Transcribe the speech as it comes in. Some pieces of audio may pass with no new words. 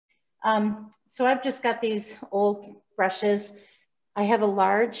So I've just got these old brushes. I have a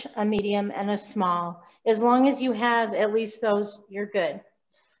large, a medium, and a small. As long as you have at least those, you're good.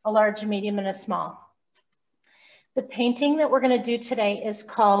 A large, a medium, and a small. The painting that we're going to do today is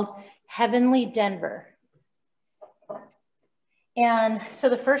called Heavenly Denver. And so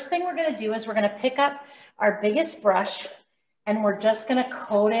the first thing we're going to do is we're going to pick up our biggest brush and we're just going to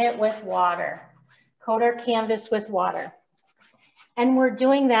coat it with water. Coat our canvas with water. And we're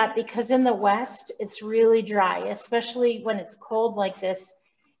doing that because in the West, it's really dry, especially when it's cold like this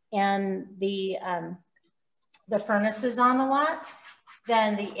and the furnace is on a lot,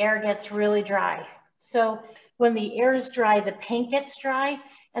 then the air gets really dry. So when the air is dry, the paint gets dry.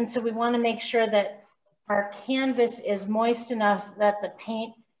 And so we want to make sure that our canvas is moist enough that the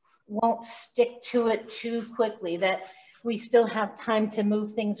paint won't stick to it too quickly, that we still have time to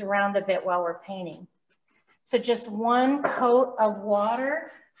move things around a bit while we're painting. So just one coat of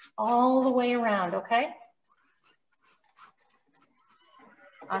water all the way around, okay?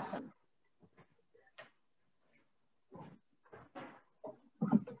 Awesome.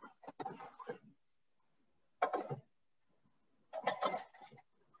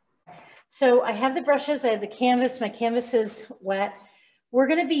 So I have the brushes, I have the canvas, my canvas is wet. We're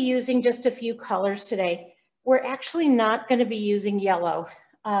gonna be using just a few colors today. We're actually not gonna be using yellow,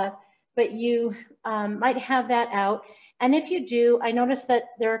 but you might have that out. And if you do, I noticed that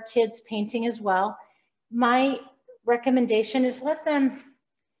there are kids painting as well. My recommendation is let them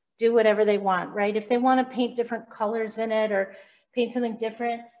do whatever they want, right? If they wanna paint different colors in it or paint something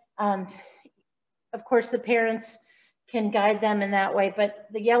different, of course the parents can guide them in that way, but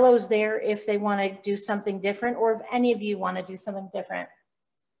the yellow's there if they want to do something different or if any of you want to do something different.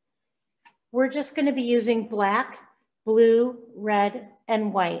 We're just going to be using black, blue, red,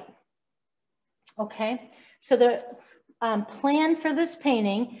 and white. Okay, so the plan for this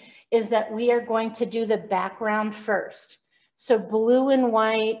painting is that we are going to do the background first. So blue and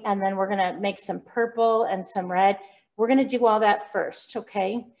white, and then we're going to make some purple and some red. We're going to do all that first,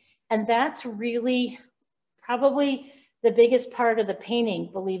 okay? And that's really probably the biggest part of the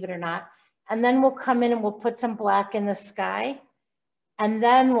painting, believe it or not. And then we'll come in and we'll put some black in the sky. And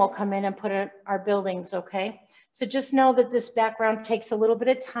then we'll come in and put our buildings, okay? So just know that this background takes a little bit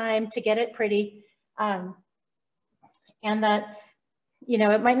of time to get it pretty. And that, you know,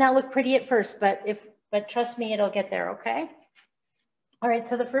 it might not look pretty at first, but trust me, it'll get there, okay? All right,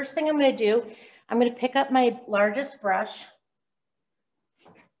 so the first thing I'm gonna do, I'm gonna pick up my largest brush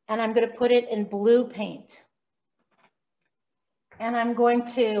and I'm gonna put it in blue paint. And I'm going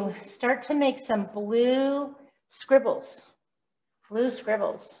to start to make some blue scribbles. Blue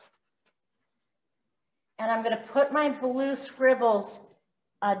scribbles. And I'm going to put my blue scribbles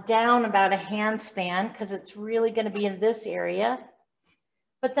down about a hand span because it's really going to be in this area.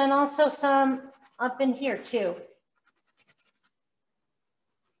 But then also some up in here too.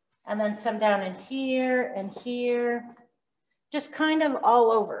 And then some down in here and here. Just kind of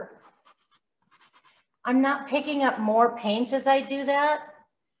all over. I'm not picking up more paint as I do that.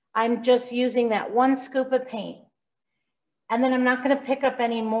 I'm just using that one scoop of paint. And then I'm not going to pick up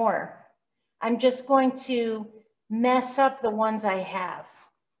any more. I'm just going to mess up the ones I have.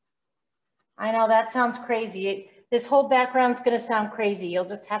 I know that sounds crazy. This whole background's going to sound crazy. You'll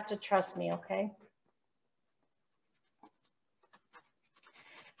just have to trust me, okay?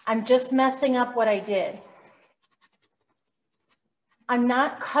 I'm just messing up what I did. I'm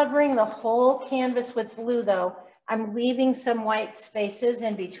not covering the whole canvas with blue though. I'm leaving some white spaces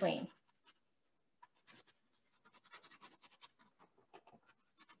in between.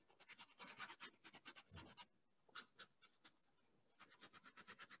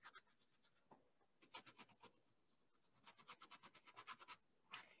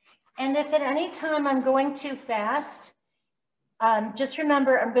 And if at any time I'm going too fast, just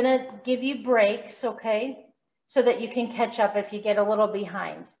remember I'm gonna give you breaks, okay? So that you can catch up if you get a little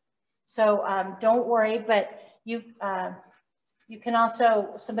behind. So don't worry, but you can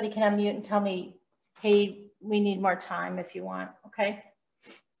also, somebody can unmute and tell me, hey, we need more time if you want, okay?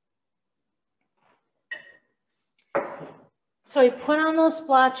 So I put on those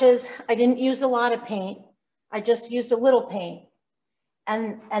splotches. I didn't use a lot of paint. I just used a little paint.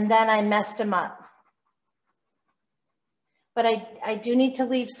 And then I messed them up. But I do need to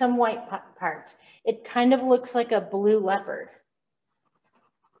leave some white parts. It kind of looks like a blue leopard.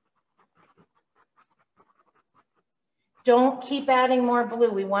 Don't keep adding more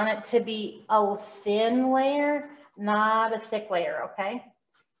blue. We want it to be a thin layer, not a thick layer, okay?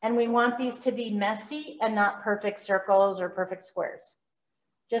 And we want these to be messy and not perfect circles or perfect squares.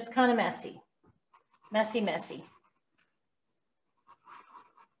 Just kind of messy. Messy, messy.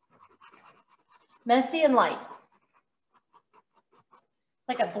 Messy and light.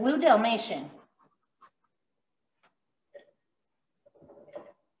 Like a blue Dalmatian.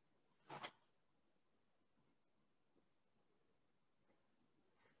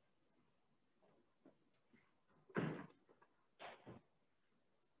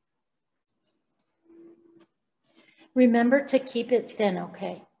 Remember to keep it thin,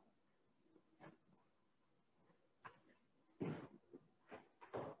 okay?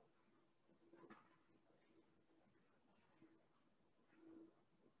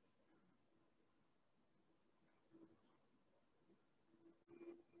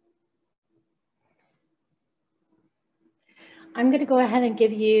 I'm going to go ahead and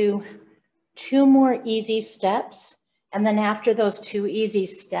give you 2 more easy steps. And then after those 2 easy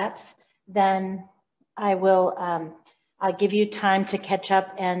steps, then I will I'll give you time to catch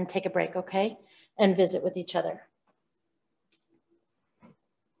up and take a break, okay? And visit with each other.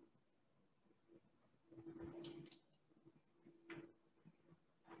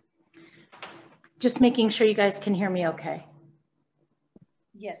 Just making sure you guys can hear me okay.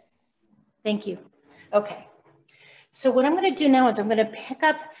 Yes. Thank you. Okay. So what I'm going to do now is I'm going to pick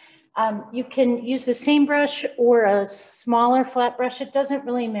up, you can use the same brush or a smaller flat brush. It doesn't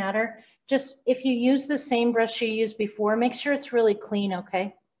really matter. Just if you use the same brush you used before, make sure it's really clean,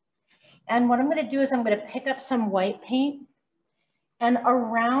 okay? And what I'm going to do is I'm going to pick up some white paint, and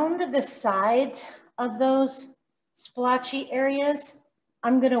around the sides of those splotchy areas,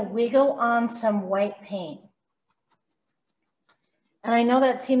 I'm going to wiggle on some white paint. And I know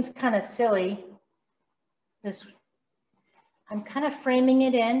that seems kind of silly. I'm kind of framing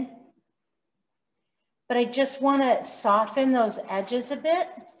it in, but I just want to soften those edges a bit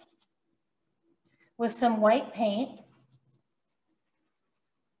with some white paint.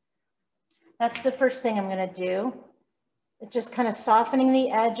 That's the first thing I'm going to do. It's just kind of softening the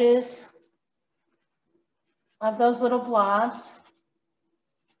edges of those little blobs.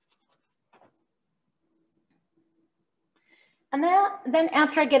 And then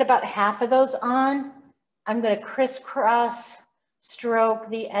after I get about half of those on, I'm going to crisscross stroke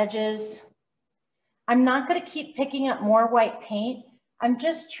the edges. I'm not going to keep picking up more white paint. I'm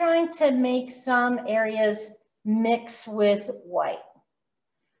just trying to make some areas mix with white.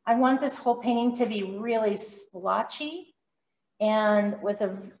 I want this whole painting to be really splotchy and with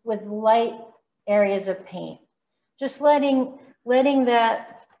light areas of paint. Just letting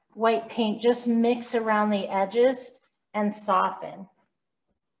that white paint just mix around the edges and soften.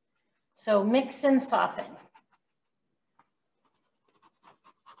 So mix and soften.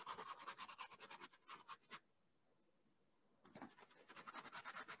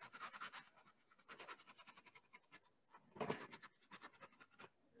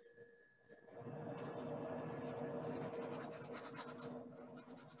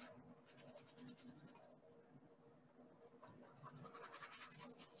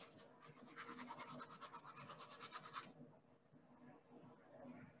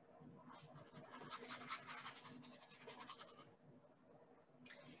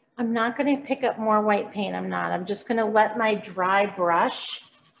 I'm not going to pick up more white paint. I'm just going to let my dry brush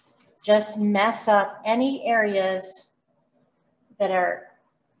just mess up any areas that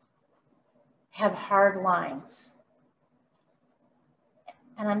have hard lines.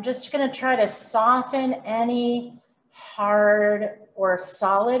 And I'm just going to try to soften any hard or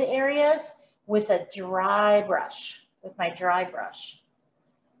solid areas with a dry brush, with my dry brush.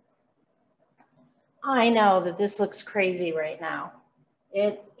 I know that this looks crazy right now.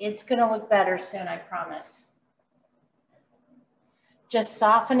 It's going to look better soon, I promise. Just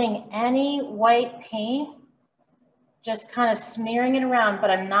softening any white paint, just kind of smearing it around, but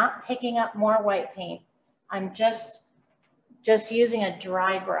I'm not picking up more white paint. I'm just using a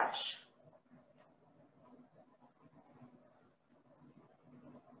dry brush.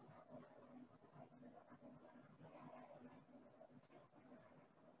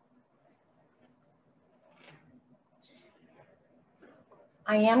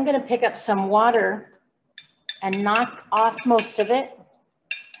 I am going to pick up some water and knock off most of it,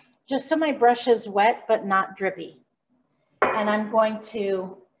 just so my brush is wet but not drippy. And I'm going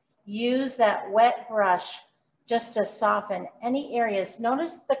to use that wet brush just to soften any areas.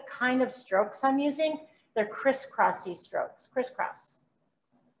 Notice the kind of strokes I'm using. They're crisscrossy strokes, crisscross,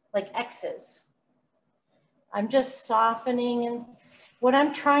 like X's. I'm just softening, and what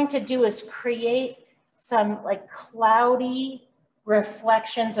I'm trying to do is create some like cloudy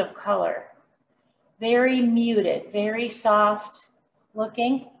reflections of color. Very muted, very soft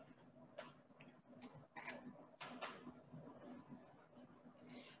looking.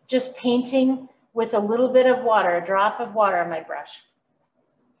 Just painting with a little bit of water, a drop of water on my brush.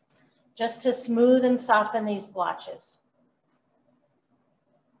 just to smooth and soften these blotches.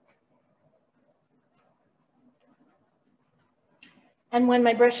 And when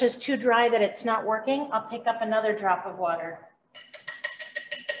my brush is too dry that it's not working, I'll pick up another drop of water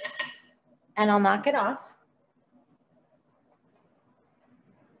and I'll knock it off.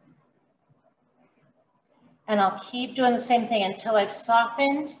 And I'll keep doing the same thing until I've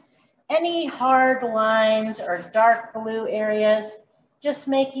softened any hard lines or dark blue areas, just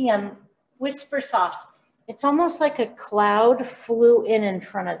making them whisper soft. It's almost like a cloud flew in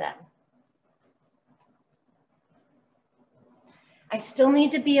front of them. I still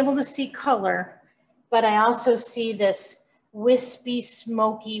need to be able to see color, but I also see this wispy,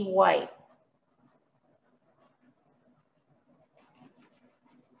 smoky white.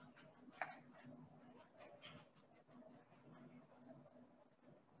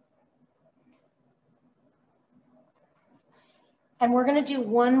 And we're gonna do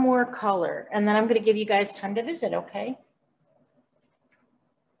one more color, and then I'm gonna give you guys time to visit, okay?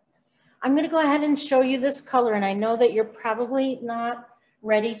 I'm gonna go ahead and show you this color, and I know that you're probably not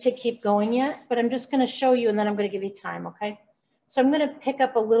ready to keep going yet, but I'm just gonna show you and then I'm gonna give you time, okay? So I'm gonna pick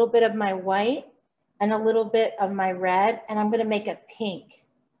up a little bit of my white and a little bit of my red, and I'm gonna make a pink.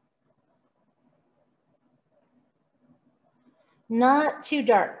 Not too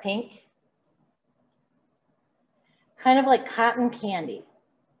dark pink, kind of like cotton candy.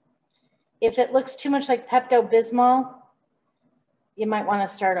 If it looks too much like Pepto-Bismol, you might wanna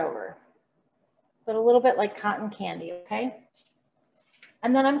start over. But a little bit like cotton candy, okay?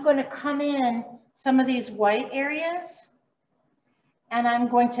 And then I'm going to come in some of these white areas and I'm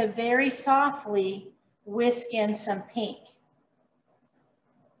going to very softly whisk in some pink.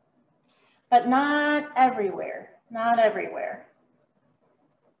 But not everywhere, not everywhere.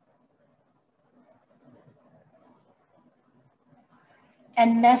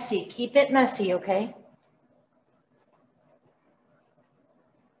 And messy, keep it messy, okay?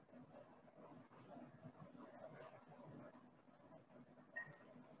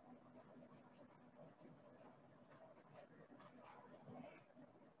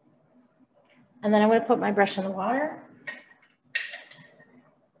 And then I'm going to put my brush in the water.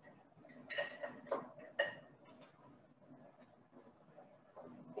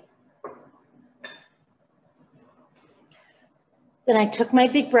 Then I took my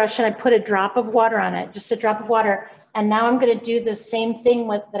big brush and I put a drop of water on it, just a drop of water. And now I'm going to do the same thing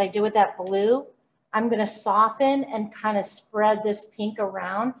that I did with that blue. I'm going to soften and kind of spread this pink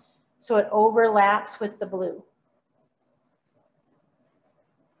around so it overlaps with the blue.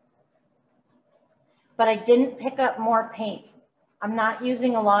 But I didn't pick up more paint. I'm not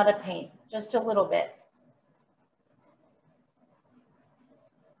using a lot of paint, just a little bit.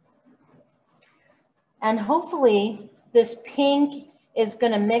 And hopefully this pink is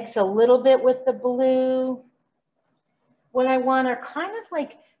going to mix a little bit with the blue. What I want are kind of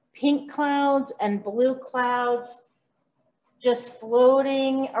like pink clouds and blue clouds just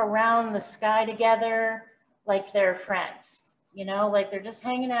floating around the sky together like they're friends, you know, like they're just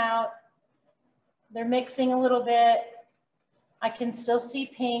hanging out. They're mixing a little bit. I can still see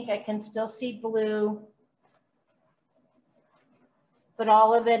pink, I can still see blue, but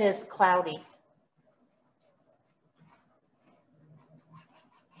all of it is cloudy.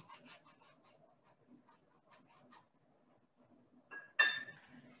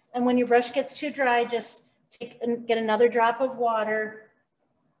 And when your brush gets too dry, just get another drop of water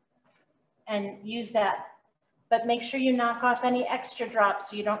and use that. But make sure you knock off any extra drops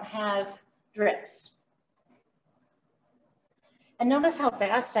so you don't have drips. And notice how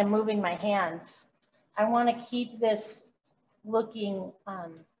fast I'm moving my hands. I want to keep this looking,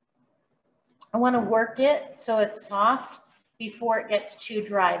 I want to work it so it's soft before it gets too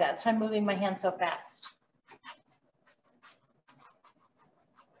dry. That's why I'm moving my hands so fast.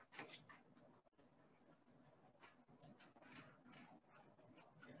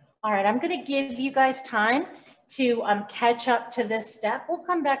 All right, I'm going to give you guys time to catch up to this step. We'll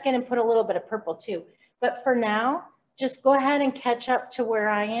come back in and put a little bit of purple too. But for now, just go ahead and catch up to where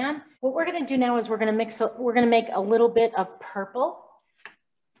I am. What we're going to do now is we're going to make a little bit of purple.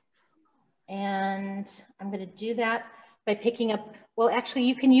 And I'm going to do that by picking up, well, actually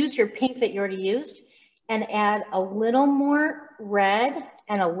you can use your pink that you already used and add a little more red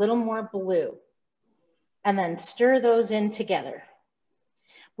and a little more blue. And then stir those in together.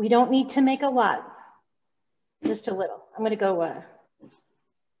 We don't need to make a lot, just a little. I'm going to go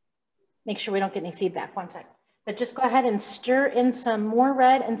make sure we don't get any feedback. One second. But just go ahead and stir in some more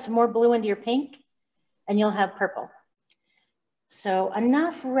red and some more blue into your pink, and you'll have purple. So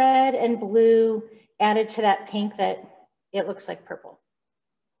enough red and blue added to that pink that it looks like purple.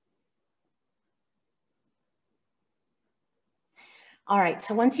 All right,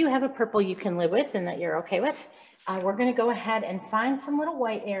 so once you have a purple you can live with and that you're okay with, we're gonna go ahead and find some little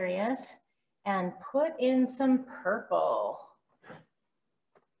white areas and put in some purple.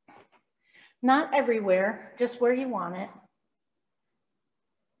 Not everywhere, just where you want it.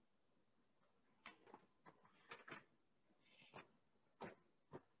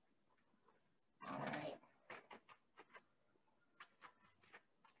 All right.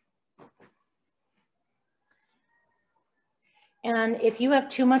 And if you have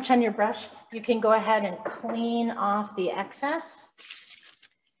too much on your brush, you can go ahead and clean off the excess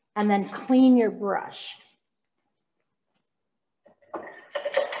and then clean your brush.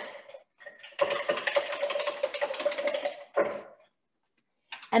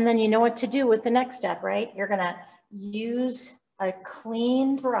 And then you know what to do with the next step, right? You're gonna use a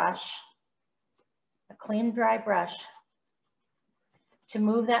clean brush, a clean dry brush to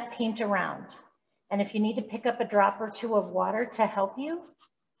move that paint around. And if you need to pick up a drop or two of water to help you,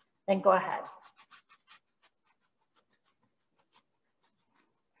 then go ahead.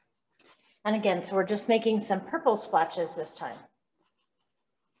 And again, so we're just making some purple splotches this time.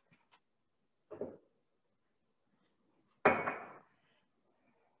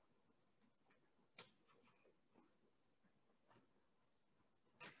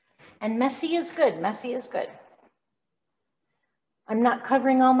 And messy is good, messy is good. I'm not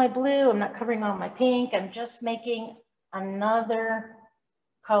covering all my blue, I'm not covering all my pink, I'm just making another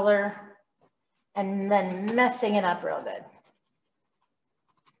color and then messing it up real good.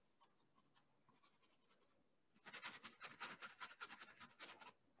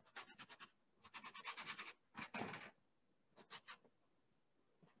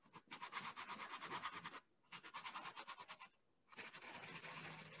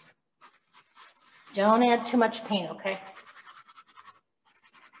 Don't add too much paint, okay?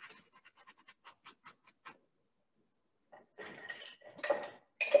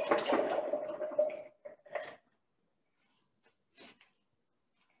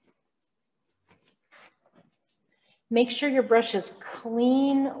 Make sure your brush is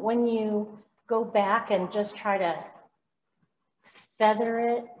clean when you go back and just try to feather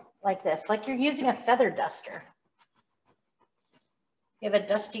it like this, like you're using a feather duster. You have a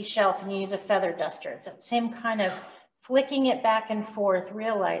dusty shelf and you use a feather duster. It's that same kind of flicking it back and forth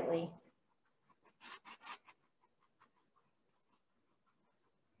real lightly.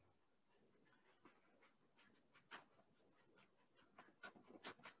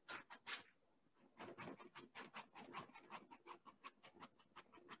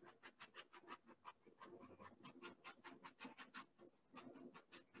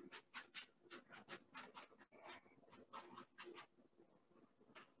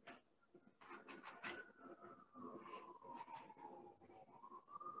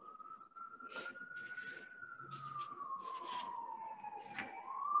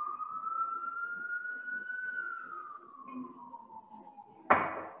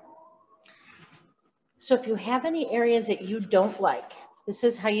 So if you have any areas that you don't like, this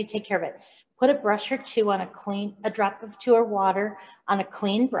is how you take care of it. Put a brush or two on a drop of two of water on a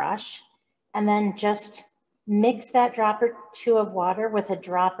clean brush, and then just mix that drop or two of water with a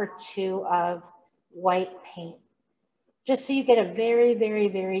drop or two of white paint. Just so you get a very, very,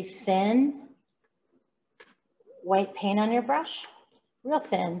 very thin white paint on your brush, real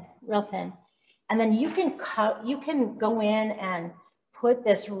thin, real thin. And then you can go in and put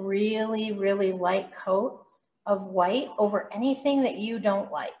this really, really light coat of white over anything that you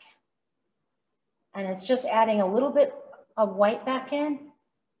don't like. And it's just adding a little bit of white back in,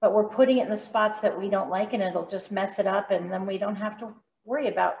 but we're putting it in the spots that we don't like, and it'll just mess it up, and then we don't have to worry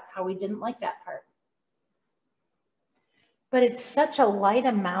about how we didn't like that part. But it's such a light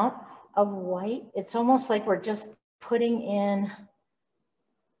amount of white, it's almost like we're just putting in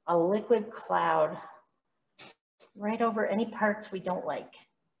a liquid cloud right over any parts we don't like,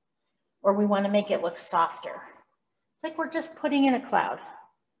 or we want to make it look softer. It's like we're just putting in a cloud.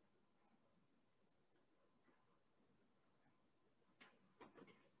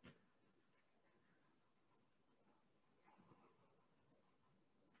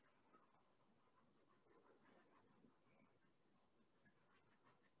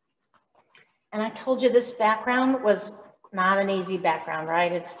 And I told you this background was not an easy background,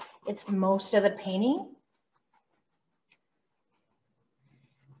 right? It's most of the painting.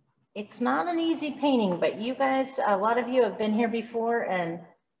 It's not an easy painting, but you guys, a lot of you have been here before, and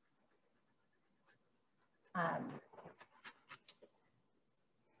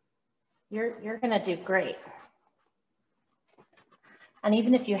you're gonna do great. And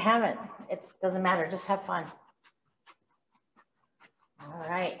even if you haven't, it doesn't matter, just have fun. All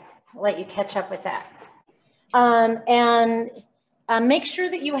right, I'll let you catch up with that. Make sure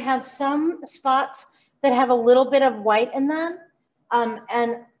that you have some spots that have a little bit of white in them.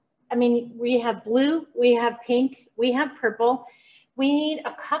 And I mean, we have blue, we have pink, we have purple. We need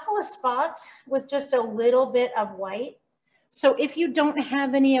a couple of spots with just a little bit of white. So if you don't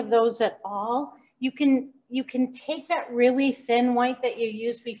have any of those at all, you can take that really thin white that you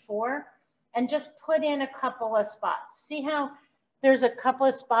used before and just put in a couple of spots. See how there's a couple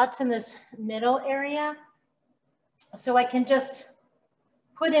of spots in this middle area? So I can just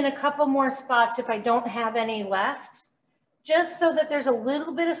put in a couple more spots if I don't have any left, just so that there's a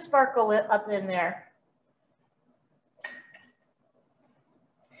little bit of sparkle up in there.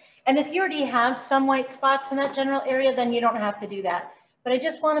 And if you already have some white spots in that general area, then you don't have to do that. But I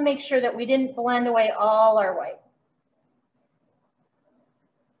just want to make sure that we didn't blend away all our white.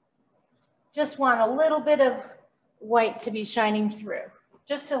 Just want a little bit of white to be shining through,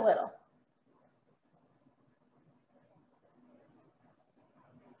 just a little.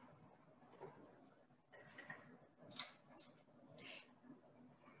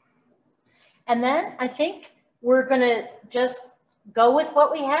 And then I think we're going to just go with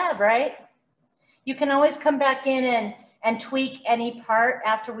what we have, right? You can always come back in and tweak any part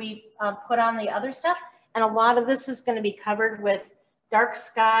after we put on the other stuff. And a lot of this is going to be covered with dark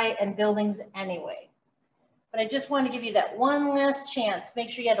sky and buildings anyway. But I just want to give you that one last chance. Make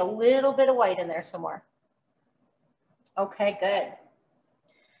sure you had a little bit of white in there somewhere. Okay, good.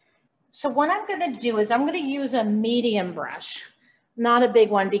 So what I'm going to do is I'm going to use a medium brush, not a big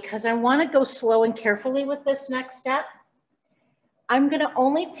one, because I want to go slow and carefully with this next step. I'm going to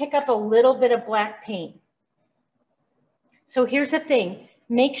only pick up a little bit of black paint. So here's the thing.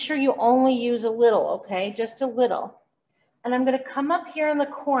 Make sure you only use a little, okay? Just a little. And I'm going to come up here in the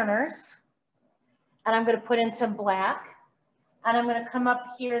corners and I'm going to put in some black. And I'm going to come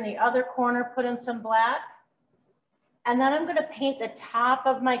up here in the other corner, put in some black. And then I'm going to paint the top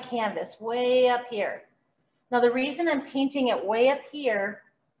of my canvas way up here. Now, the reason I'm painting it way up here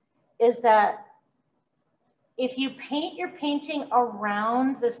is that if you paint your painting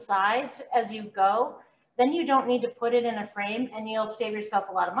around the sides as you go, then you don't need to put it in a frame and you'll save yourself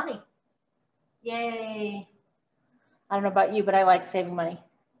a lot of money. Yay. I don't know about you, but I like saving money.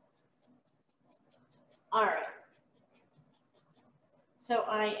 All right. So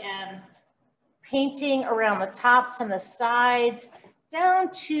I am painting around the tops and the sides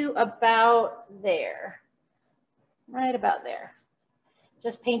down to about there. Right about there.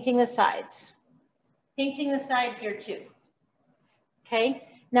 Just painting the sides. Painting the side here too. Okay,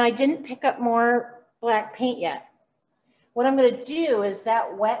 now I didn't pick up more black paint yet. What I'm going to do is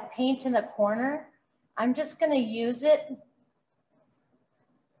that wet paint in the corner, I'm just going to use it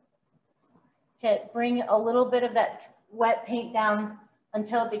to bring a little bit of that wet paint down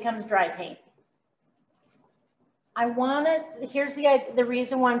until it becomes dry paint. I want it, here's the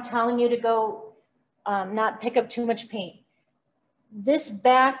reason why I'm telling you to go not pick up too much paint. This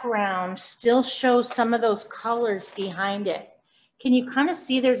background still shows some of those colors behind it. Can you kind of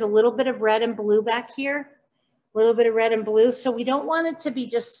see there's a little bit of red and blue back here? A little bit of red and blue. So we don't want it to be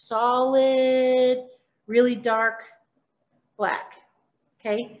just solid, really dark black,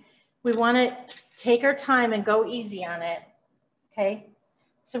 okay? We want to take our time and go easy on it, okay?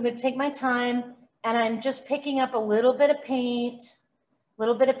 So I'm going to take my time and I'm just picking up a little bit of paint,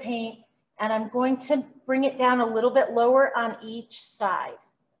 and I'm going to bring it down a little bit lower on each side.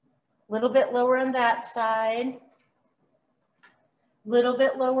 A little bit lower on that side. A little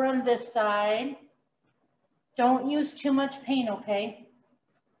bit lower on this side. Don't use too much paint, okay?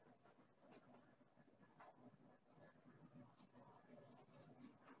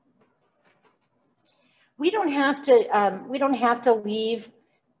 We don't have to leave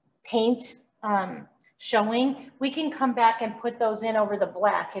paint showing. We can come back and put those in over the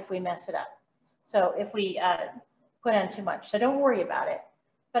black if we mess it up. So if we put on too much, so don't worry about it.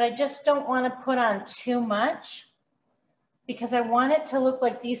 But I just don't want to put on too much because I want it to look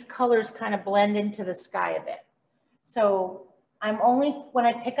like these colors kind of blend into the sky a bit. So I'm only, when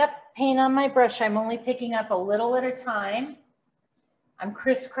I pick up paint on my brush, I'm only picking up a little at a time. I'm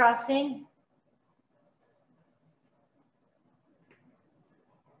crisscrossing.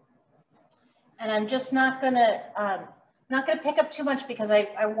 And I'm just not gonna pick up too much because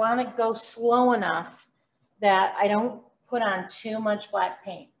I want to go slow enough that I don't put on too much black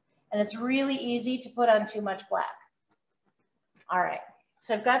paint. And it's really easy to put on too much black. All right,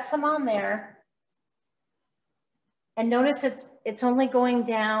 so I've got some on there. And notice it's only going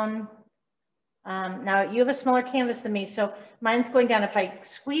down. Now you have a smaller canvas than me, so mine's going down. If I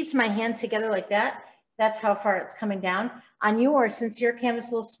squeeze my hand together like that, that's how far it's coming down. On yours, since your canvas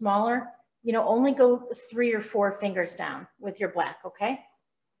is a little smaller, you know, only go 3 or 4 fingers down with your black, okay?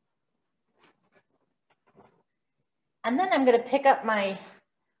 And then I'm gonna pick up my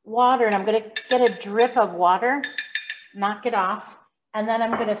water and I'm gonna get a drip of water, knock it off, and then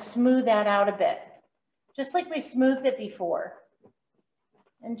I'm gonna smooth that out a bit, just like we smoothed it before.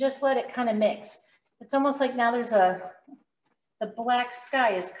 And just let it kind of mix. It's almost like now there's the black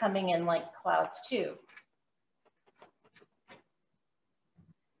sky is coming in like clouds too.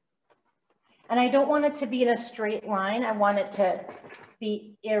 And I don't want it to be in a straight line. I want it to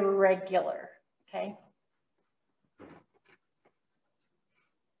be irregular, okay?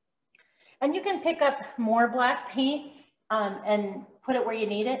 And you can pick up more black paint and put it where you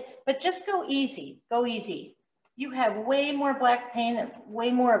need it, but just go easy, go easy. You have way more black paint and way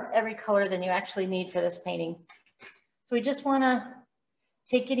more of every color than you actually need for this painting. So we just wanna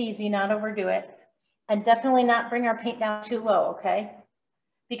take it easy, not overdo it, and definitely not bring our paint down too low, okay?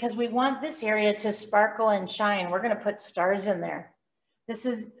 Because we want this area to sparkle and shine. We're gonna put stars in there. This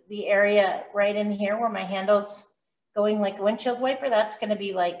is the area right in here where my handle's going like a windshield wiper. That's gonna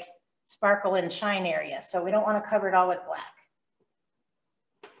be like sparkle and shine area. So we don't wanna cover it all with black.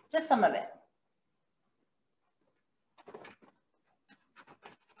 Just some of it.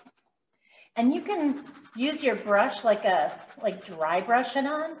 And you can use your brush like dry brush it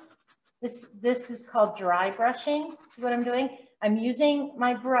on. This is called dry brushing. See what I'm doing? I'm using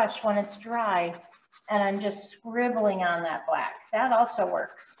my brush when it's dry and I'm just scribbling on that black. That also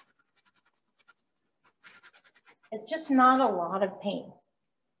works. It's just not a lot of paint.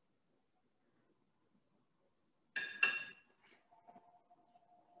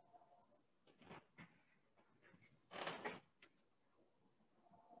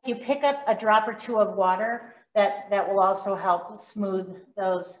 You pick up a drop or two of water, that will also help smooth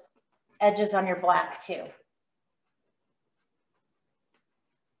those edges on your black too.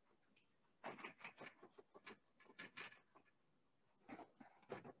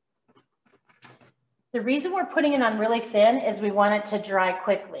 The reason we're putting it on really thin is we want it to dry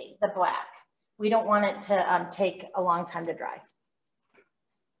quickly, the black. We don't want it to take a long time to dry.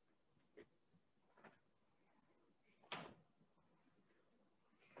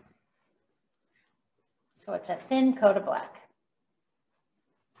 So it's a thin coat of black.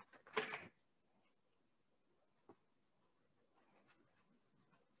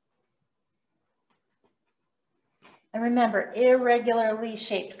 And remember, irregularly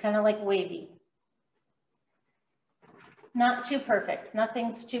shaped, kind of like wavy. Not too perfect.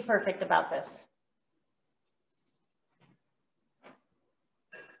 Nothing's too perfect about this.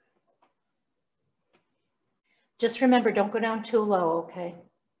 Just remember, don't go down too low, okay?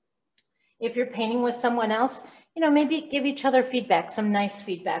 If you're painting with someone else, you know, maybe give each other feedback, some nice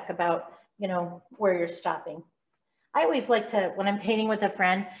feedback about, you know, where you're stopping. I always like to, when I'm painting with a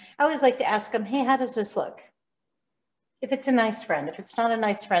friend, I always like to ask them, hey, how does this look? If it's a nice friend. If it's not a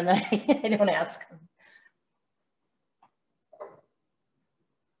nice friend, then I don't ask them.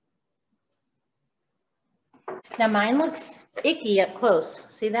 Now mine looks icky up close.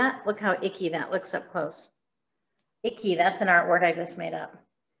 See that? Look how icky that looks up close. Icky, that's an art word I just made up.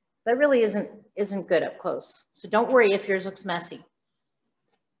 That really isn't good up close. So don't worry if yours looks messy.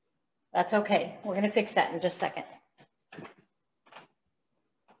 That's okay. We're gonna fix that in just a second.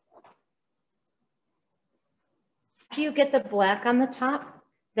 After you get the black on the top,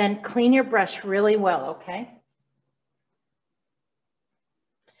 then clean your brush really well, okay?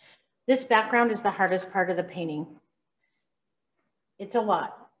 This background is the hardest part of the painting. It's a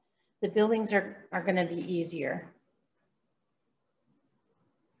lot. The buildings are gonna be easier.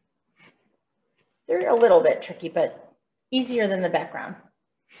 They're a little bit tricky, but easier than the background.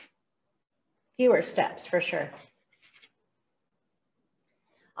 Fewer steps for sure.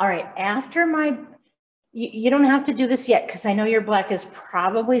 All right, after you don't have to do this yet because I know your black is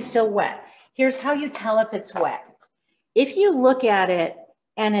probably still wet. Here's how you tell if it's wet. If you look at it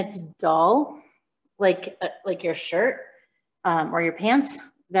and it's dull, like your shirt or your pants,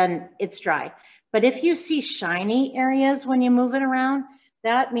 then it's dry. But if you see shiny areas when you move it around,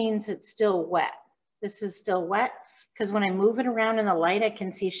 that means it's still wet. This is still wet because when I move it around in the light, I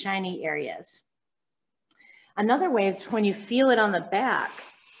can see shiny areas. Another way is when you feel it on the back,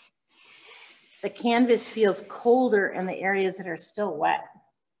 the canvas feels colder in the areas that are still wet.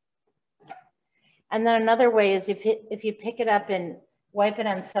 And then another way is if you pick it up and wipe it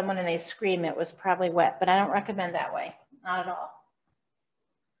on someone and they scream, it was probably wet, but I don't recommend that way, not at all.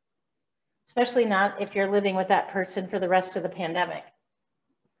 Especially not if you're living with that person for the rest of the pandemic.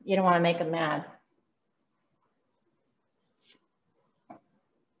 You don't want to make them mad.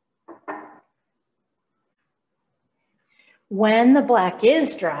 When the black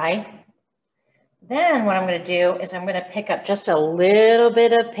is dry, Then what I'm going to do is I'm going to pick up just a little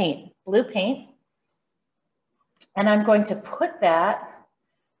bit of paint, blue paint, and I'm going to put that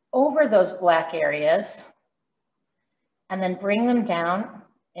over those black areas and then bring them down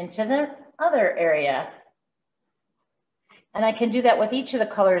into the other area. And I can do that with each of the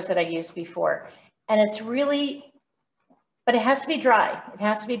colors that I used before. And it's really, but it has to be dry. It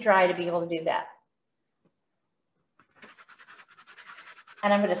has to be dry to be able to do that.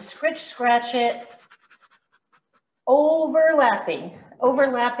 And I'm going to scratch it, overlapping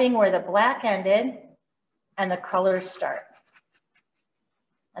where the black ended and the colors start.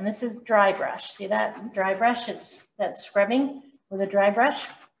 And this is dry brush. See that dry brush? It's that scrubbing with a dry brush,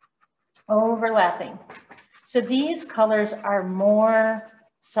 overlapping. So these colors are more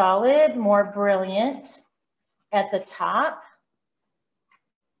solid, more brilliant at the top.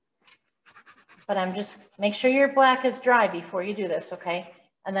 But I'm just, make sure your black is dry before you do this, okay?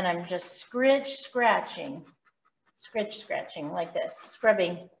 And then I'm just scratching like this,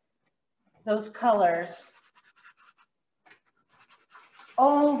 scrubbing those colors,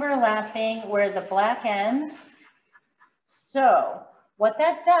 overlapping where the black ends. So what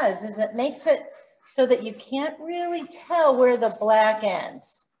that does is it makes it so that you can't really tell where the black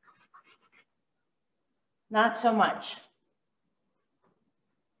ends. Not so much.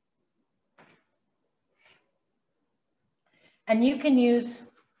 And you can use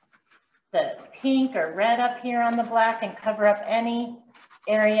the pink or red up here on the black and cover up any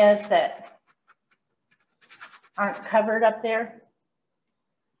areas that aren't covered up there.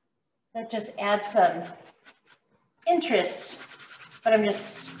 That just adds some interest, but I'm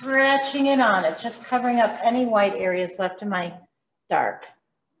just scratching it on. It's just covering up any white areas left in my dark.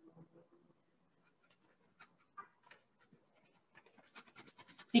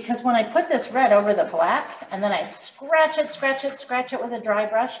 Because when I put this red over the black and then I scratch it with a dry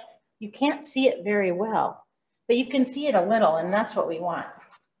brush, you can't see it very well, but you can see it a little, and that's what we want.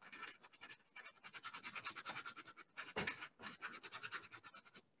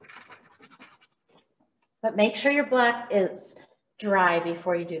 But make sure your black is dry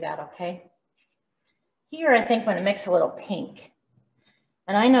before you do that, okay? Here, I think I'm gonna mix a little pink.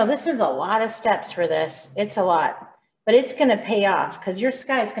 And I know this is a lot of steps for this. It's a lot, but it's gonna pay off because your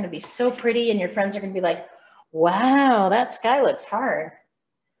sky is gonna be so pretty and your friends are gonna be like, wow, that sky looks hard.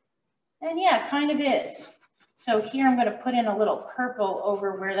 And yeah, it kind of is. So here I'm gonna put in a little purple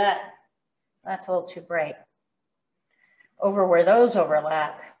over where that's a little too bright, over where those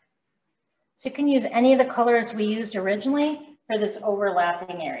overlap. So you can use any of the colors we used originally for this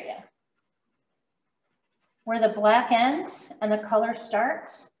overlapping area. Where the black ends and the color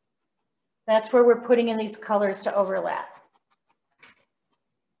starts, that's where we're putting in these colors to overlap.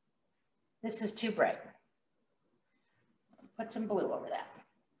 This is too bright. Put some blue over that.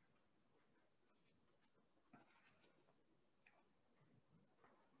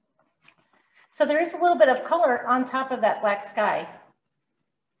 So there is a little bit of color on top of that black sky.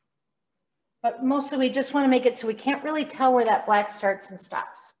 But mostly we just want to make it so we can't really tell where that black starts and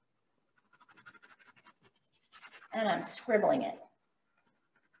stops. And I'm scribbling it.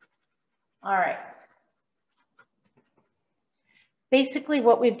 All right. Basically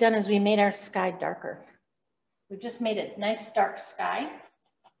what we've done is we made our sky darker. We've just made a nice dark sky.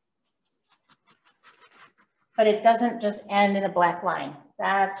 But it doesn't just end in a black line.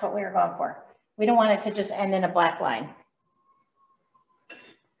 That's what we were going for. We don't want it to just end in a black line.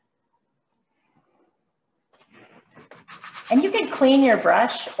 And you can clean your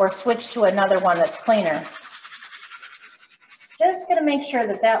brush or switch to another one that's cleaner. Just gonna make sure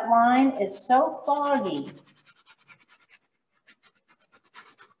that that line is so foggy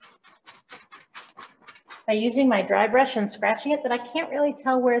by using my dry brush and scratching it that I can't really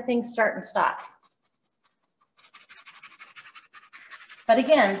tell where things start and stop. But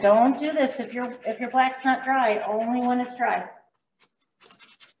again, don't do this if your black's not dry, only when it's dry.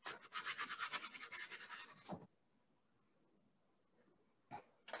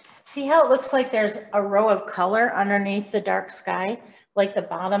 See how it looks like there's a row of color underneath the dark sky, like the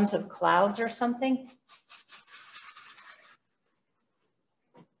bottoms of clouds or something?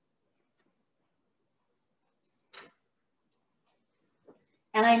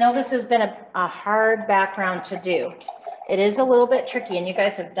 And I know this has been a hard background to do. It is a little bit tricky, and you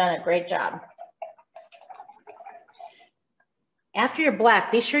guys have done a great job. After you're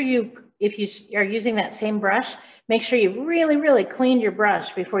black, be sure if you are using that same brush, make sure you really, really cleaned your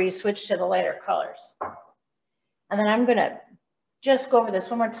brush before you switch to the lighter colors. And then I'm gonna just go over this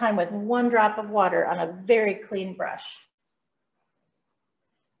one more time with one drop of water on a very clean brush.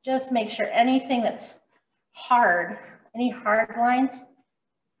 Just make sure anything that's hard, any hard lines,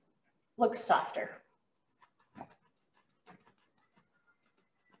 looks softer.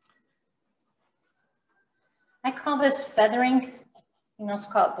 I call this feathering. You can also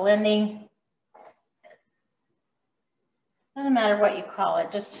call it blending. Doesn't matter what you call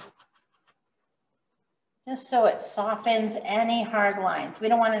it, just so it softens any hard lines. We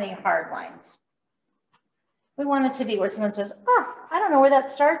don't want any hard lines. We want it to be where someone says, oh, I don't know where that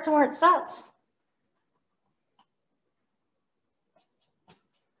starts and where it stops.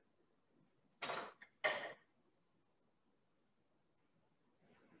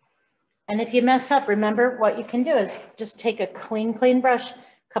 And if you mess up, remember what you can do is just take a clean brush,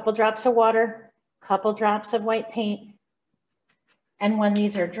 couple drops of water, couple drops of white paint. And when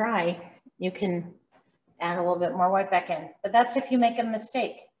these are dry, you can add a little bit more white back in. But that's if you make a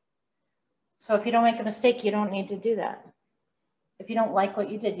mistake. So if you don't make a mistake, you don't need to do that. If you don't like what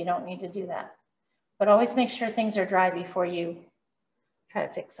you did, you don't need to do that. But always make sure things are dry before you try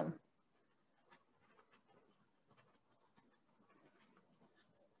to fix them.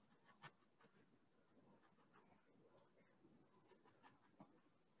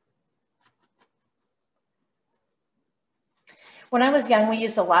 When I was young, we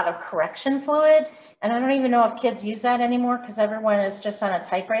used a lot of correction fluid, and I don't even know if kids use that anymore because everyone is just on a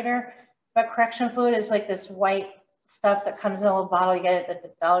typewriter. But correction fluid is like this white stuff that comes in a little bottle. You get it at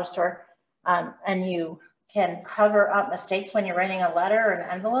the dollar store, and you can cover up mistakes when you're writing a letter or an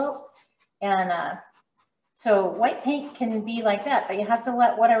envelope. And so white paint can be like that, but you have to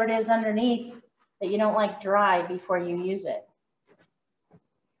let whatever it is underneath that you don't like dry before you use it.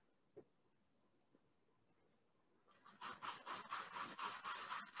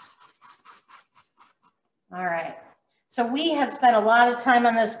 All right, so we have spent a lot of time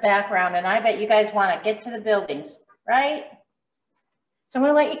on this background, and I bet you guys want to get to the buildings, right? So I'm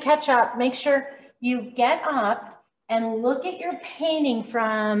going to let you catch up. Make sure you get up and look at your painting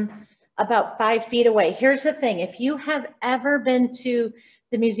from about 5 feet away. Here's the thing. If you have ever been to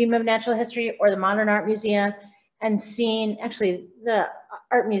the Museum of Natural History or the Modern Art Museum and seen, actually the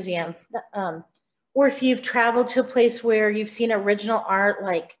Art Museum, or if you've traveled to a place where you've seen original art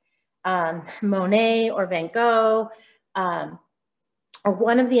like Monet or Van Gogh, or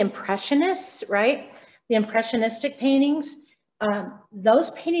one of the Impressionists, right? The Impressionistic paintings, those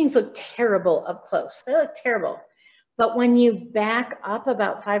paintings look terrible up close. They look terrible. But when you back up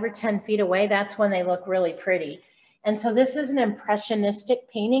about 5 or 10 feet away, that's when they look really pretty. And so this is an Impressionistic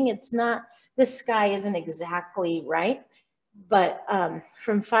painting. It's not, this sky isn't exactly right, but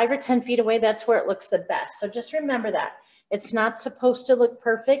from 5 or 10 feet away, that's where it looks the best. So just remember that. It's not supposed to look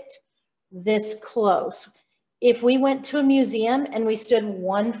perfect this close. If we went to a museum and we stood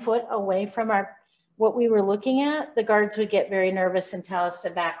 1 foot away from what we were looking at, the guards would get very nervous and tell us to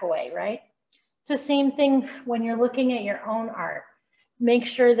back away, right? It's the same thing when you're looking at your own art. Make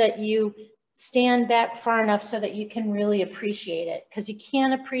sure that you stand back far enough so that you can really appreciate it, because you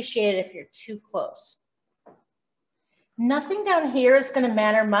can't appreciate it if you're too close. Nothing down here is going to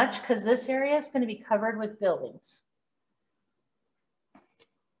matter much because this area is going to be covered with buildings.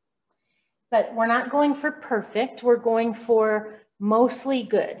 But we're not going for perfect, we're going for mostly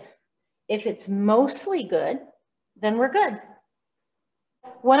good. If it's mostly good, then we're good.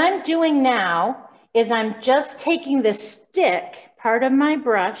 What I'm doing now is I'm just taking the stick, part of my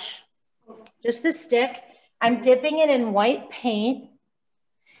brush, just the stick, I'm dipping it in white paint,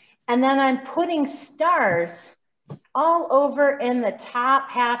 and then I'm putting stars all over in the top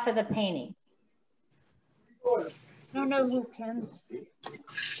half of the painting. I don't know who pins.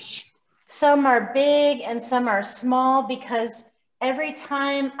 Some are big and some are small because every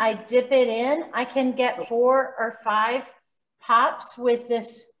time I dip it in, I can get 4 or 5 pops with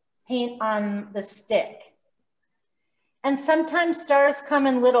this paint on the stick. And sometimes stars come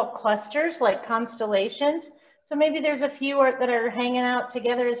in little clusters like constellations. So maybe there's a few that are hanging out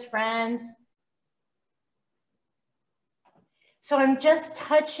together as friends. So I'm just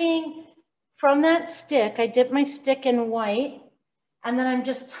touching from that stick. I dip my stick in white. And then I'm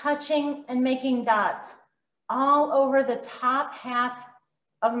just touching and making dots all over the top half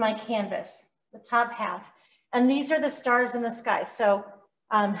of my canvas, the top half. And these are the stars in the sky. So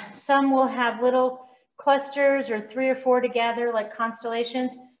some will have little clusters or 3 or 4 together like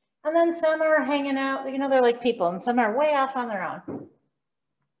constellations. And then some are hanging out, you know, they're like people, and some are way off on their own.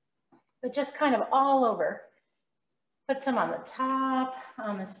 But just kind of all over. Put some on the top,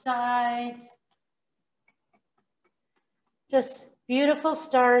 on the sides. Just beautiful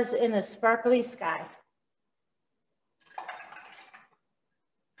stars in the sparkly sky.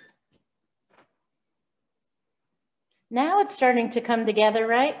 Now it's starting to come together,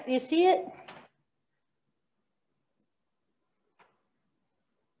 right? Do you see it?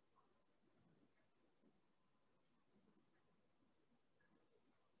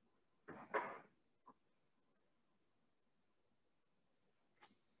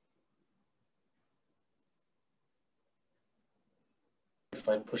 if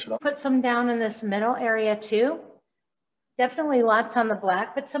I push it up. Put some down in this middle area too. Definitely lots on the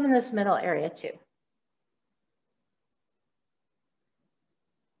black, but some in this middle area too.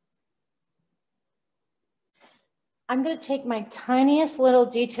 I'm going to take my tiniest little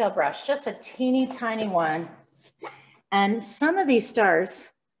detail brush, just a teeny tiny one. And some of these stars,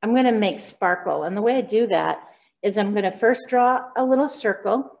 I'm going to make sparkle. And the way I do that is I'm going to first draw a little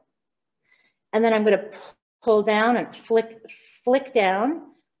circle, and then I'm going to pull down and flick down.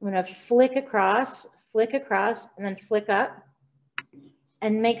 I'm going to flick across, and then flick up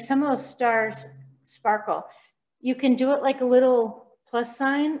and make some of those stars sparkle. You can do it like a little plus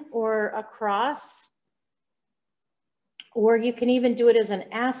sign or a cross, or you can even do it as an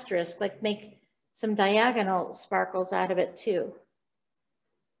asterisk, like make some diagonal sparkles out of it too.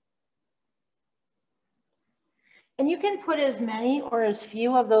 And you can put as many or as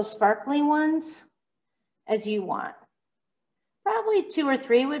few of those sparkly ones as you want. Probably 2 or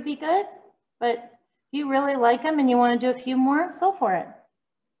 3 would be good, but if you really like them and you want to do a few more, go for it.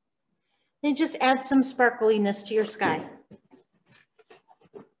 Then just add some sparkliness to your sky.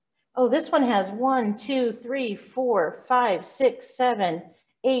 Oh, this one has 1, 2, 3, 4, 5, 6, 7,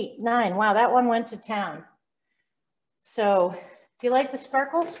 8, 9. Wow, that one went to town. So if you like the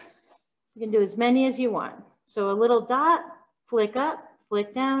sparkles, you can do as many as you want. So a little dot, flick up,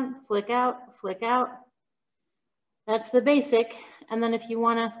 flick down, flick out, flick out. That's the basic. And then if you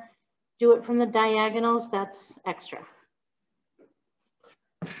want to do it from the diagonals, that's extra.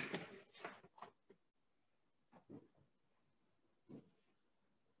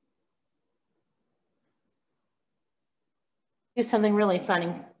 Do something really fun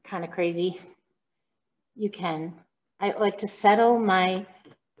and kind of crazy. You can. I like to settle my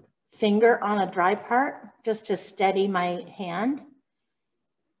finger on a dry part just to steady my hand.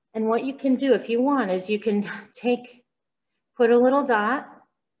 And what you can do if you want is you can put a little dot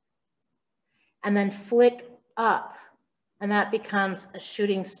and then flick up, and that becomes a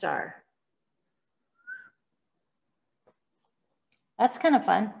shooting star. That's kind of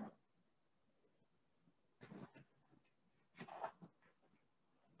fun.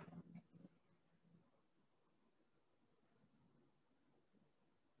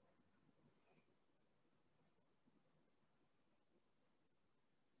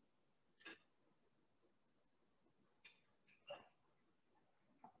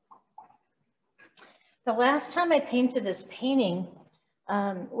 The last time I painted this painting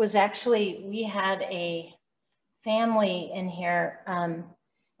was actually, we had a family in here, and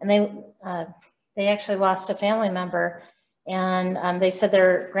they actually lost a family member, and they said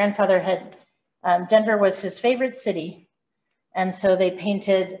their grandfather had, Denver was his favorite city, and so they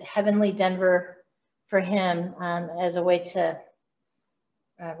painted Heavenly Denver for him as a way to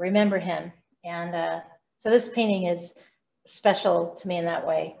remember him. And so this painting is special to me in that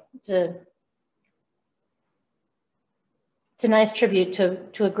way. It's a nice tribute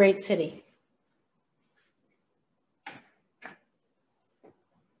to a great city.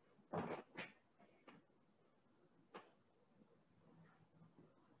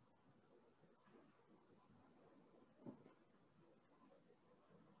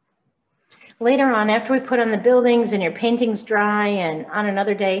 Later on, after we put on the buildings and your painting's dry, and on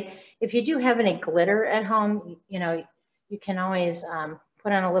another day, if you do have any glitter at home, you know, you can always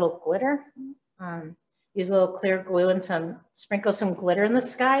put on a little glitter. Use a little clear glue and sprinkle some glitter in the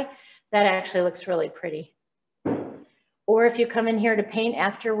sky. That actually looks really pretty. Or if you come in here to paint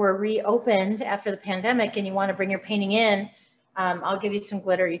after we're reopened after the pandemic and you want to bring your painting in, I'll give you some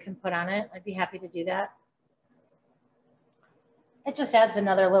glitter you can put on it. I'd be happy to do that. It just adds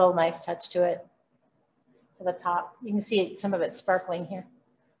another little nice touch to it, to the top. You can see some of it sparkling here.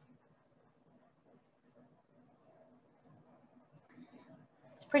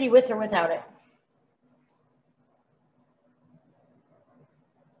 It's pretty with or without it.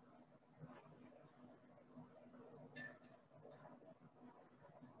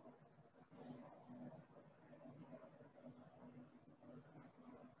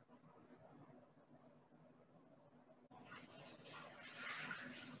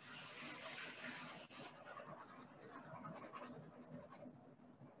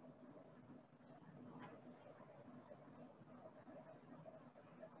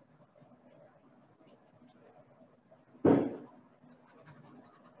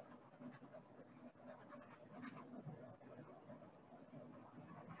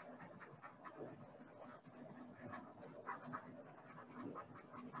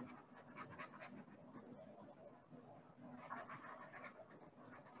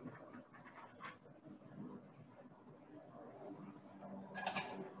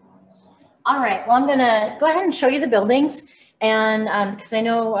 All right, well, I'm gonna go ahead and show you the buildings. And because I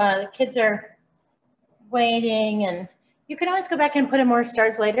know the kids are waiting, and you can always go back and put in more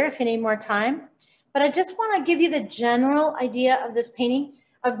stars later if you need more time. But I just want to give you the general idea of this painting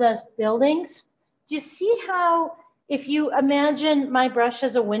of the buildings. Do you see how, if you imagine my brush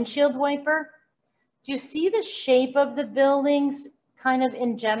as a windshield wiper, do you see the shape of the buildings kind of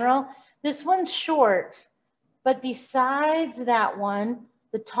in general? This one's short, but besides that one,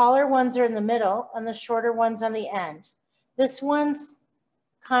 the taller ones are in the middle and the shorter ones on the end. This one's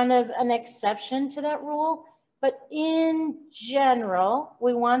kind of an exception to that rule, but in general,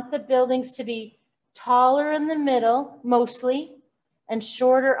 we want the buildings to be taller in the middle, mostly, and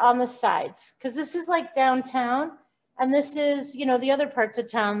shorter on the sides. Because this is like downtown, and this is, you know, the other parts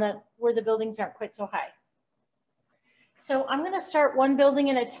of town that where the buildings aren't quite so high. So I'm going to start one building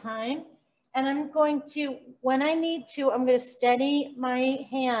at a time, and I'm going to, when I need to, I'm going to steady my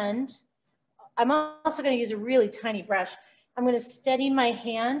hand. I'm also going to use a really tiny brush. I'm going to steady my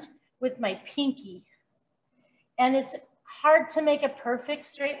hand with my pinky. And it's hard to make a perfect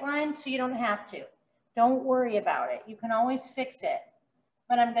straight line, so you don't have to. Don't worry about it. You can always fix it.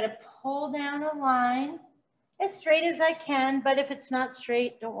 But I'm going to pull down a line as straight as I can, but if it's not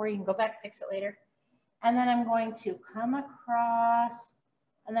straight, don't worry, you can go back and fix it later. And then I'm going to come across,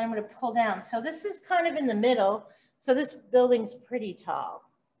 and then I'm going to pull down. So this is kind of in the middle, so this building's pretty tall.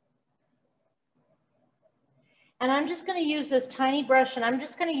 And I'm just going to use this tiny brush, and I'm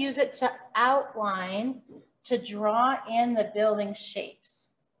just going to use it to outline, to draw in the building shapes.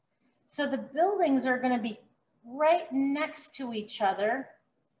 So the buildings are going to be right next to each other.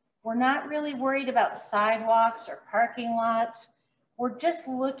 We're not really worried about sidewalks or parking lots. We're just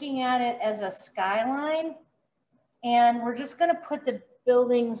looking at it as a skyline, and we're just going to put the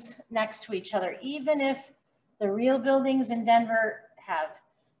buildings next to each other. Even if the real buildings in Denver have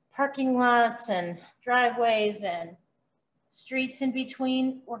parking lots and driveways and streets in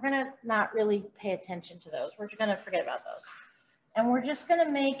between, we're going to not really pay attention to those. We're going to forget about those. And we're just going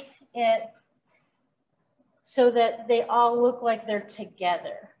to make it so that they all look like they're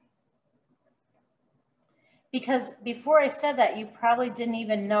together. Because before I said that, you probably didn't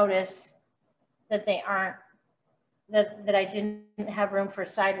even notice that they aren't, that I didn't have room for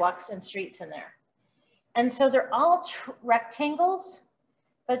sidewalks and streets in there. And so they're all rectangles,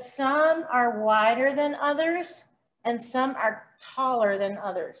 but some are wider than others and some are taller than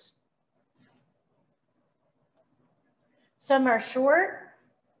others. Some are short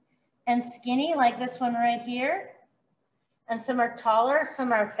and skinny, like this one right here. And some are taller,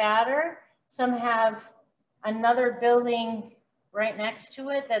 some are fatter, some have another building right next to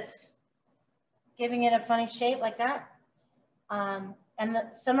it that's giving it a funny shape like that.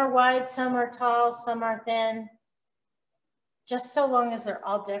 Some are wide, some are tall, some are thin, just so long as they're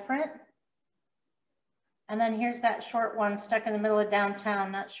all different. And then here's that short one stuck in the middle of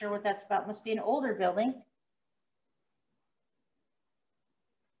downtown. Not sure what that's about. Must be an older building.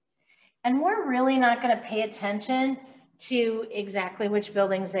 And we're really not going to pay attention to exactly which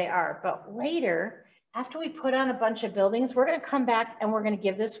buildings they are. But later, after we put on a bunch of buildings, we're going to come back and we're going to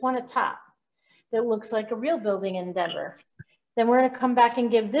give this one a top that looks like a real building in Denver. Then we're going to come back and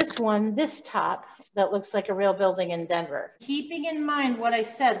give this one this top that looks like a real building in Denver. Keeping in mind what I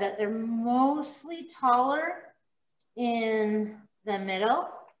said, that they're mostly taller in the middle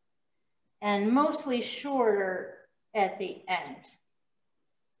and mostly shorter at the end.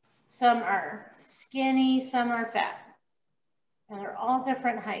 Some are skinny, some are fat, and they're all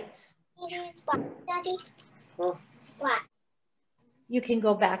different heights. Daddy. What? You can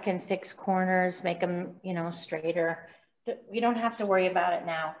go back and fix corners, make them, you know, straighter. You don't have to worry about it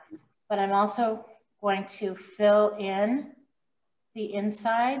now, but I'm also going to fill in the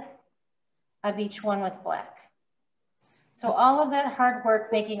inside of each one with black. So all of that hard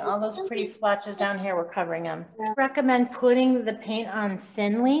work, making all those pretty splotches down here, we're covering them. I recommend putting the paint on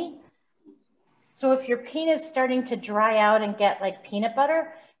thinly. So if your paint is starting to dry out and get like peanut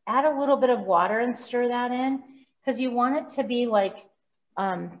butter, add a little bit of water and stir that in, because you want it to be like,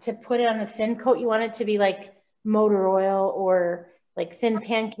 to put it on a thin coat, you want it to be like motor oil or like thin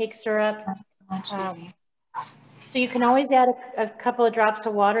pancake syrup. So you can always add a couple of drops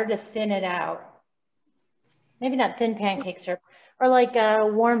of water to thin it out. Maybe not thin pancake syrup, or like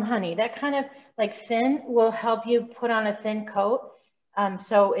warm honey. That kind of like thin will help you put on a thin coat,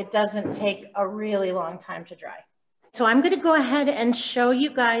 so it doesn't take a really long time to dry. So I'm going to go ahead and show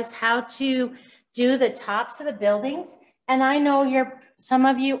you guys how to do the tops of the buildings. And I know some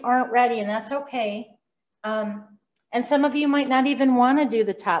of you aren't ready, and that's okay. And some of you might not even want to do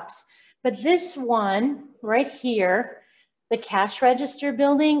the tops. But this one right here, the cash register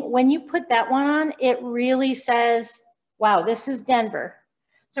building, when you put that one on, it really says Wow, this is Denver.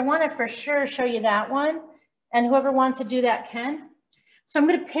 So I want to for sure show you that one. And whoever wants to do that can. So I'm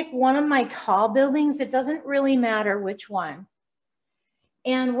going to pick one of my tall buildings. It doesn't really matter which one.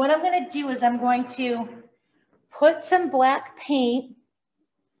 And what I'm going to do is I'm going to put some black paint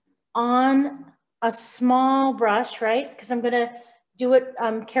on a small brush, right? Because I'm going to do it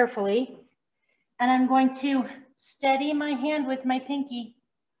carefully. And I'm going to steady my hand with my pinky.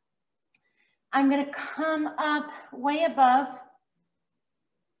 I'm going to come up way above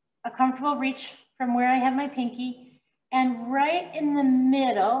a comfortable reach from where I have my pinky. And right in the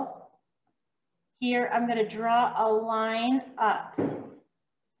middle here, I'm going to draw a line up.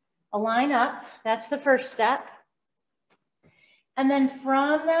 A line up, that's the first step. And then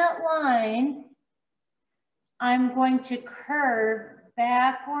from that line, I'm going to curve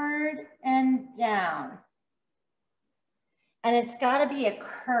backward and down. And it's got to be a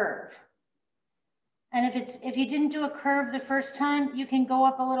curve. And if you didn't do a curve the first time, you can go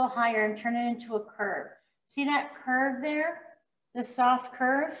up a little higher and turn it into a curve. See that curve there? The soft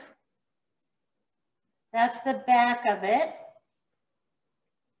curve? That's the back of it.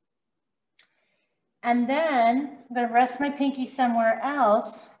 And then I'm going to rest my pinky somewhere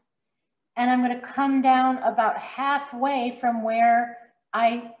else. And I'm going to come down about halfway from where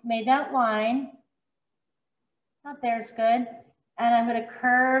I made that line. Oh, there's good. And I'm going to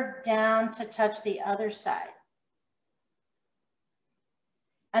curve down to touch the other side.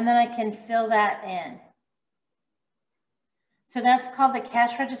 And then I can fill that in. So that's called the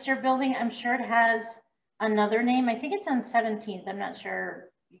cash register building. I'm sure it has another name. I think it's on 17th. I'm not sure.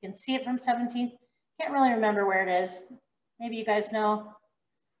 You can see it from 17th. Can't really remember where it is. Maybe you guys know.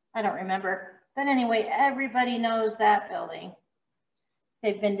 I don't remember. But anyway, everybody knows that building.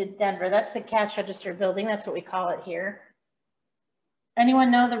 They've been to Denver. That's the cash register building. That's what we call it here.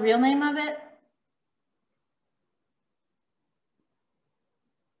 Anyone know the real name of it?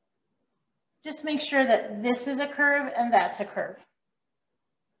 Just make sure that this is a curve and that's a curve.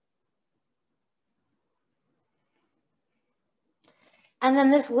 And then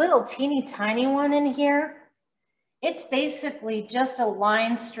this little teeny tiny one in here, it's basically just a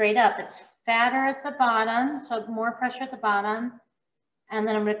line straight up. It's fatter at the bottom, so more pressure at the bottom. And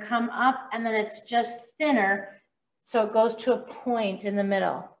then I'm going to come up and then it's just thinner. So it goes to a point in the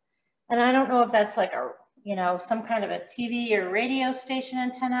middle. And I don't know if that's like a, you know, some kind of a TV or radio station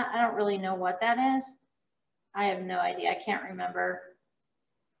antenna. I don't really know what that is. I have no idea. I can't remember.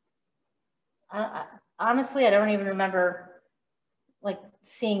 Honestly, I don't even remember like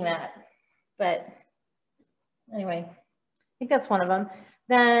seeing that. But anyway, I think that's one of them.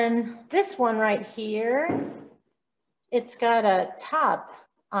 Then this one right here, it's got a top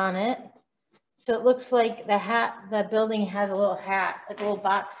on it. So it looks like the building has a little hat, like a little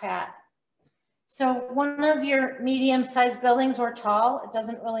box hat. So one of your medium-sized buildings or tall, it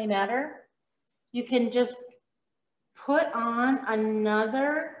doesn't really matter. You can just put on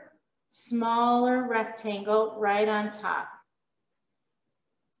another smaller rectangle right on top.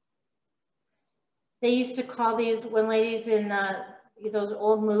 They used to call these, when ladies in those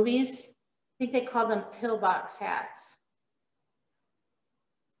old movies, I think they called them pillbox hats.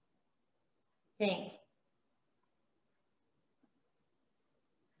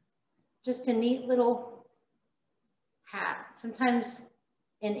 Just a neat little hat. Sometimes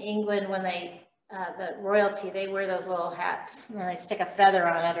in England, when they, the royalty, they wear those little hats and then they stick a feather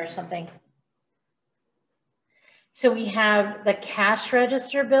on it or something. So we have the cash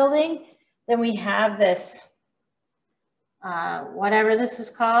register building. Then we have this, whatever this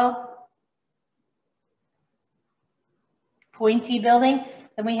is called, pointy building.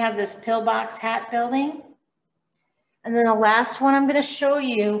 Then we have this pillbox hat building. And then the last one I'm going to show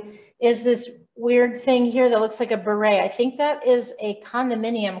you is this weird thing here that looks like a beret. I think that is a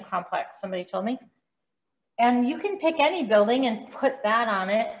condominium complex, somebody told me. And you can pick any building and put that on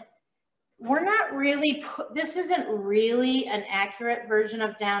it. We're not really, this isn't really an accurate version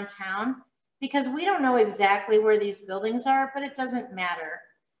of downtown because we don't know exactly where these buildings are, but it doesn't matter.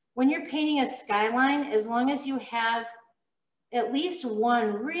 When you're painting a skyline, as long as you have at least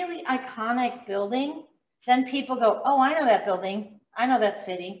one really iconic building, then people go, oh, I know that building. I know that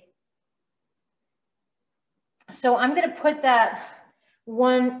city. So I'm going to put that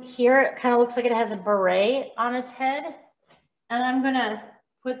one here. It kind of looks like it has a beret on its head. And I'm going to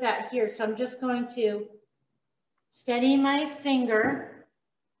put that here. So I'm just going to steady my finger.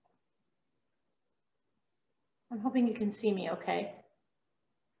 I'm hoping you can see me okay.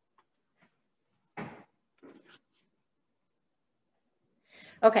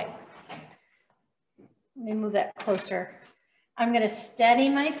 Okay. Let me move that closer. I'm going to steady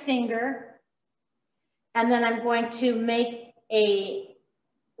my finger And then I'm going to make a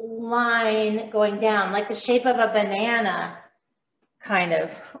line going down, like the shape of a banana, kind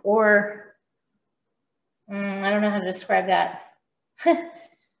of, or I don't know how to describe that.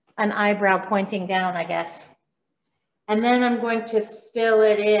 An eyebrow pointing down, I guess. And then I'm going to fill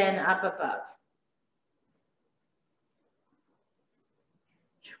it in up above.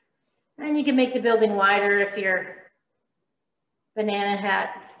 And you can make the building wider if your banana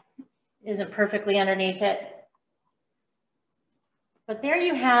hat isn't perfectly underneath it. But there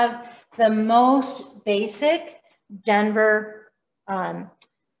you have the most basic Denver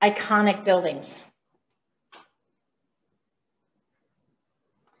iconic buildings.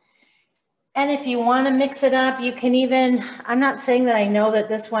 And if you want to mix it up, you can even, I'm not saying that I know that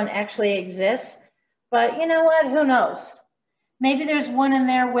this one actually exists, but you know what, who knows? Maybe there's one in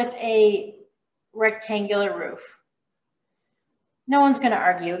there with a rectangular roof. No one's going to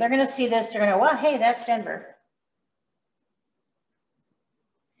argue. They're going to see this, they're going to go, well, hey, that's Denver.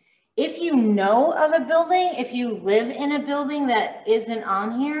 If you know of a building, if you live in a building that isn't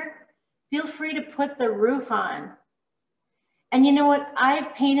on here, feel free to put the roof on. And you know what?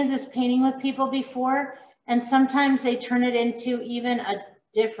 I've painted this painting with people before, and sometimes they turn it into even a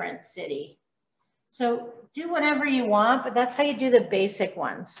different city. So do whatever you want, but that's how you do the basic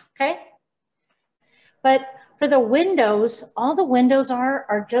ones, okay? But for the windows, all the windows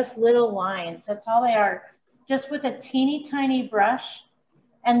are just little lines. That's all they are, just with a teeny tiny brush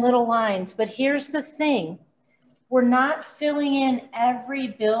and little lines. But here's the thing. We're not filling in every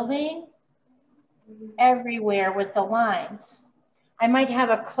building everywhere with the lines. I might have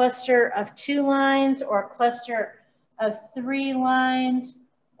a cluster of 2 lines or a cluster of 3 lines,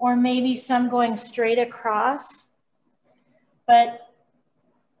 or maybe some going straight across, but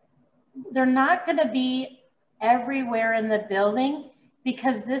they're not going to be everywhere in the building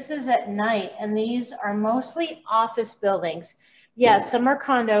because this is at night and these are mostly office buildings. Yes, some are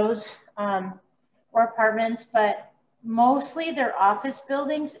condos or apartments, but mostly they're office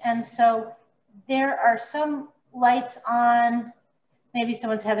buildings. And so there are some lights on. Maybe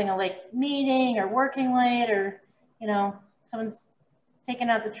someone's having a late meeting or working late, or, you know, someone's taking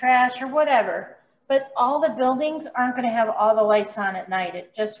out the trash or whatever. But all the buildings aren't going to have all the lights on at night.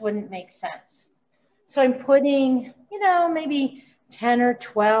 It just wouldn't make sense. So I'm putting, you know, maybe 10 or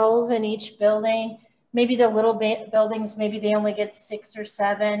 12 in each building. Maybe the little buildings, maybe they only get 6 or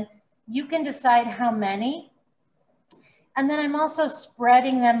 7. You can decide how many. And then I'm also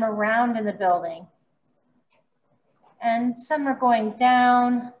spreading them around in the building. And some are going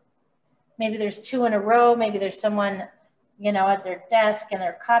down. Maybe there's 2 in a row. Maybe there's someone, you know, at their desk and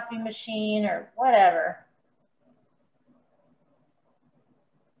their copy machine or whatever.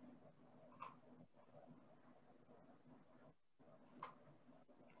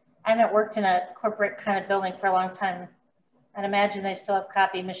 I haven't worked in a corporate kind of building for a long time. I'd imagine they still have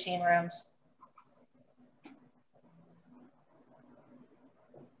copy machine rooms.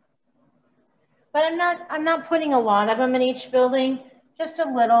 But I'm not putting a lot of them in each building, just a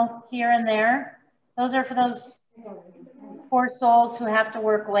little here and there. Those are for those poor souls who have to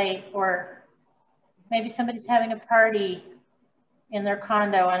work late, or maybe somebody's having a party in their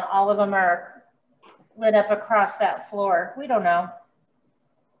condo and all of them are lit up across that floor. We don't know.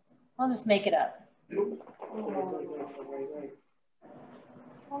 I'll just make it up.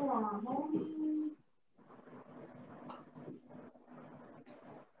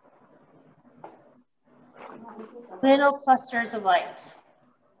 Little clusters of lights.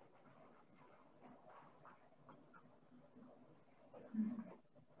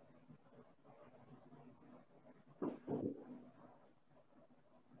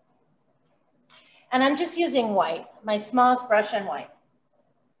 And I'm just using white, my smallest brush and white.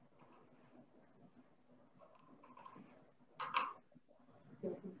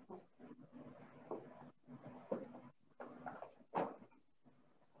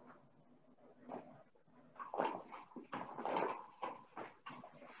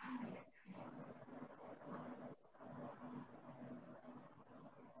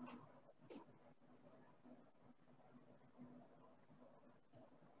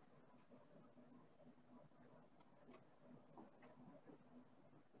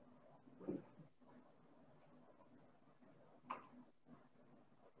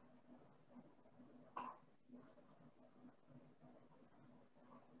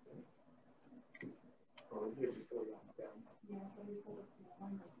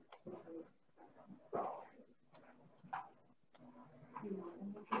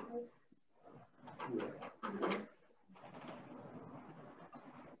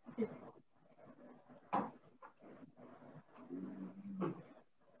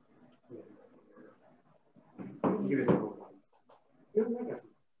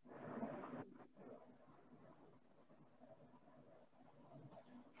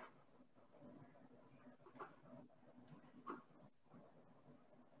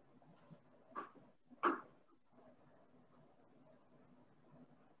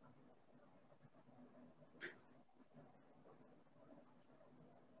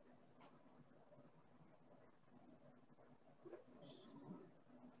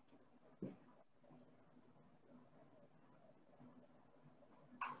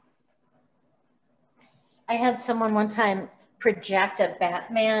 I had someone one time project a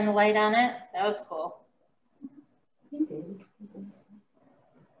Batman light on it. That was cool.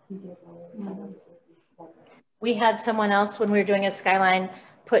 We had someone else when we were doing a skyline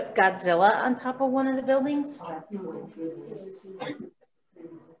put Godzilla on top of one of the buildings.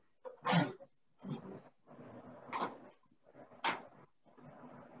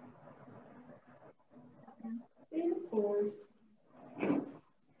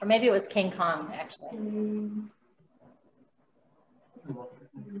 Or maybe it was King Kong, actually.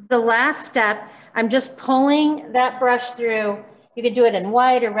 The last step, I'm just pulling that brush through. You could do it in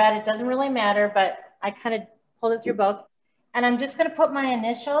white or red, it doesn't really matter, but I kind of pulled it through both. And I'm just gonna put my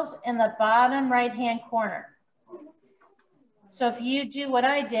initials in the bottom right-hand corner. So if you do what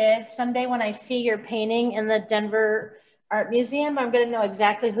I did, someday when I see your painting in the Denver Art Museum, I'm gonna know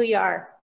exactly who you are.